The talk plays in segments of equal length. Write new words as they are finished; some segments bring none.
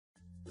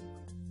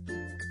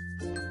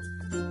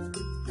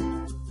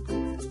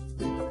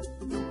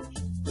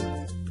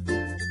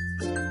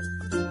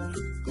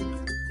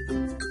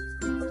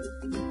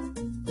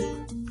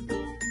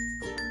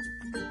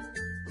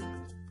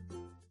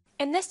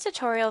In this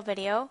tutorial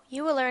video,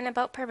 you will learn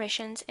about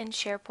permissions in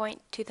SharePoint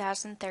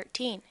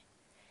 2013.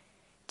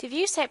 To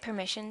view site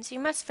permissions, you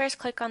must first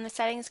click on the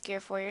settings gear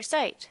for your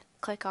site.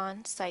 Click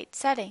on Site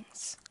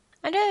Settings.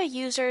 Under the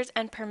Users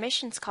and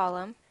Permissions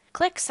column,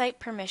 click Site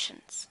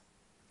Permissions.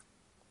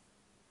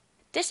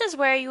 This is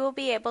where you will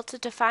be able to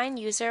define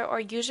user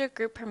or user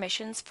group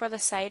permissions for the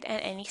site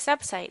and any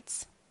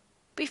subsites.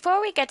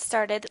 Before we get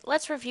started,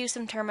 let's review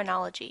some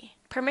terminology.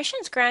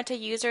 Permissions grant a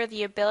user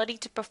the ability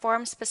to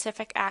perform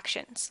specific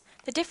actions.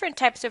 The different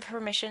types of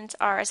permissions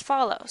are as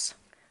follows.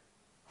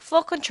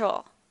 Full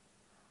control.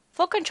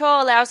 Full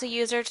control allows a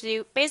user to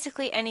do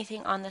basically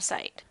anything on the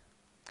site.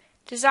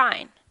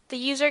 Design. The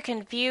user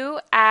can view,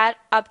 add,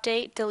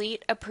 update,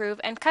 delete, approve,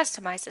 and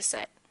customize the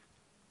site.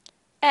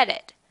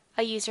 Edit.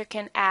 A user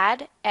can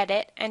add,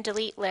 edit, and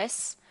delete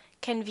lists,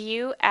 can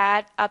view,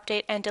 add,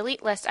 update, and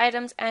delete list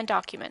items and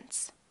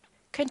documents.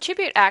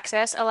 Contribute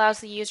access allows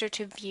the user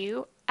to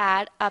view,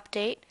 add,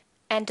 update,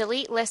 and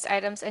delete list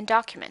items and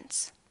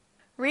documents.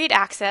 Read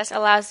access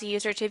allows the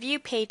user to view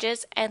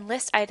pages and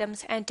list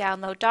items and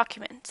download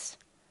documents.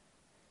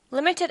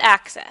 Limited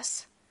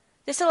access.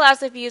 This allows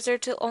the user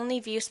to only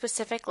view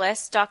specific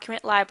lists,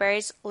 document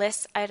libraries,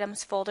 lists,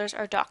 items, folders,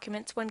 or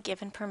documents when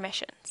given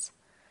permissions.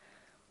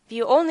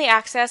 View-only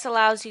access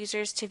allows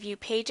users to view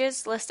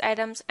pages, list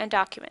items, and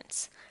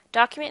documents.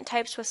 Document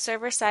types with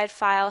server-side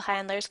file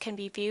handlers can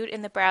be viewed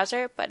in the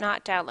browser but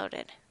not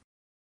downloaded.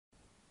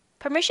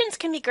 Permissions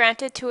can be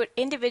granted to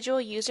individual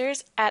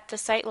users at the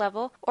site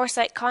level or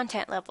site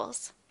content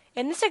levels.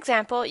 In this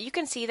example, you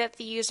can see that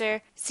the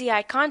user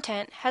CI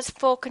content has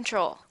full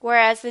control,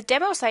 whereas the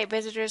demo site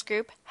visitors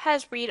group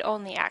has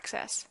read-only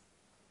access.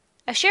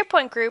 A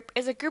SharePoint group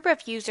is a group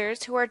of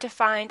users who are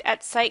defined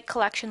at site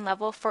collection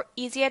level for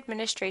easy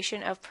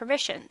administration of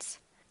permissions.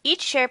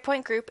 Each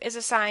SharePoint group is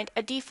assigned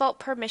a default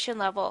permission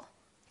level.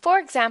 For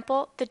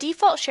example, the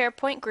default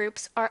SharePoint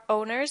groups are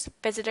owners,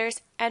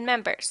 visitors, and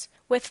members,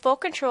 with full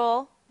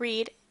control,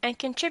 read, and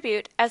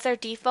contribute as their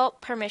default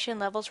permission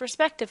levels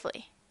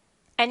respectively.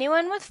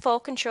 Anyone with full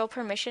control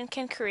permission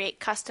can create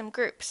custom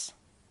groups.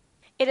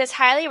 It is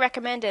highly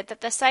recommended that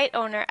the site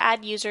owner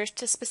add users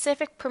to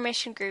specific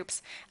permission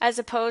groups as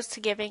opposed to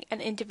giving an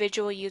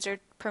individual user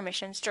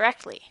permissions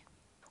directly.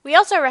 We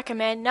also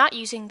recommend not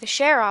using the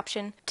Share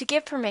option to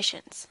give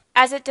permissions,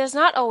 as it does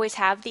not always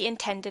have the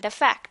intended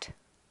effect.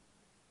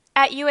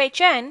 At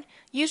UHN,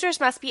 users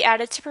must be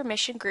added to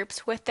permission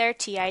groups with their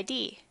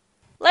TID.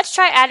 Let's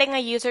try adding a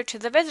user to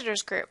the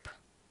visitors group.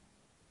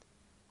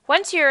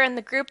 Once you are in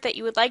the group that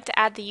you would like to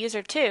add the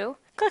user to,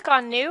 click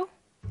on New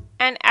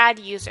and Add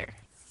User.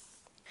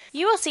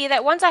 You will see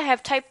that once I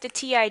have typed the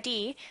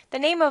TID, the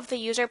name of the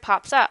user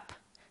pops up.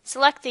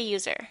 Select the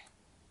user.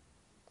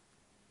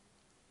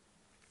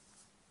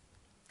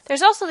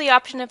 There's also the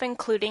option of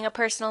including a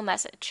personal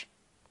message.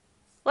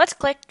 Let's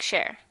click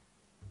Share.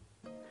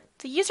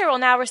 The user will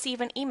now receive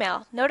an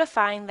email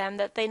notifying them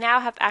that they now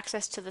have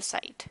access to the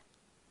site.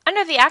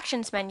 Under the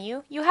Actions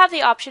menu, you have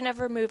the option of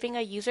removing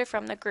a user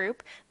from the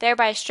group,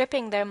 thereby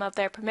stripping them of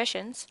their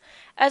permissions,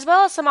 as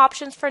well as some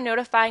options for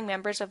notifying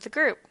members of the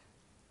group.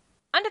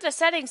 Under the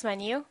Settings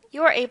menu,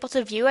 you are able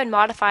to view and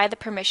modify the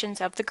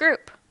permissions of the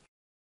group.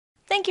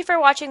 Thank you for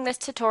watching this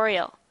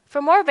tutorial.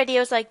 For more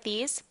videos like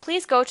these,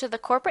 please go to the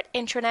Corporate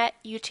Intranet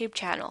YouTube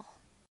channel.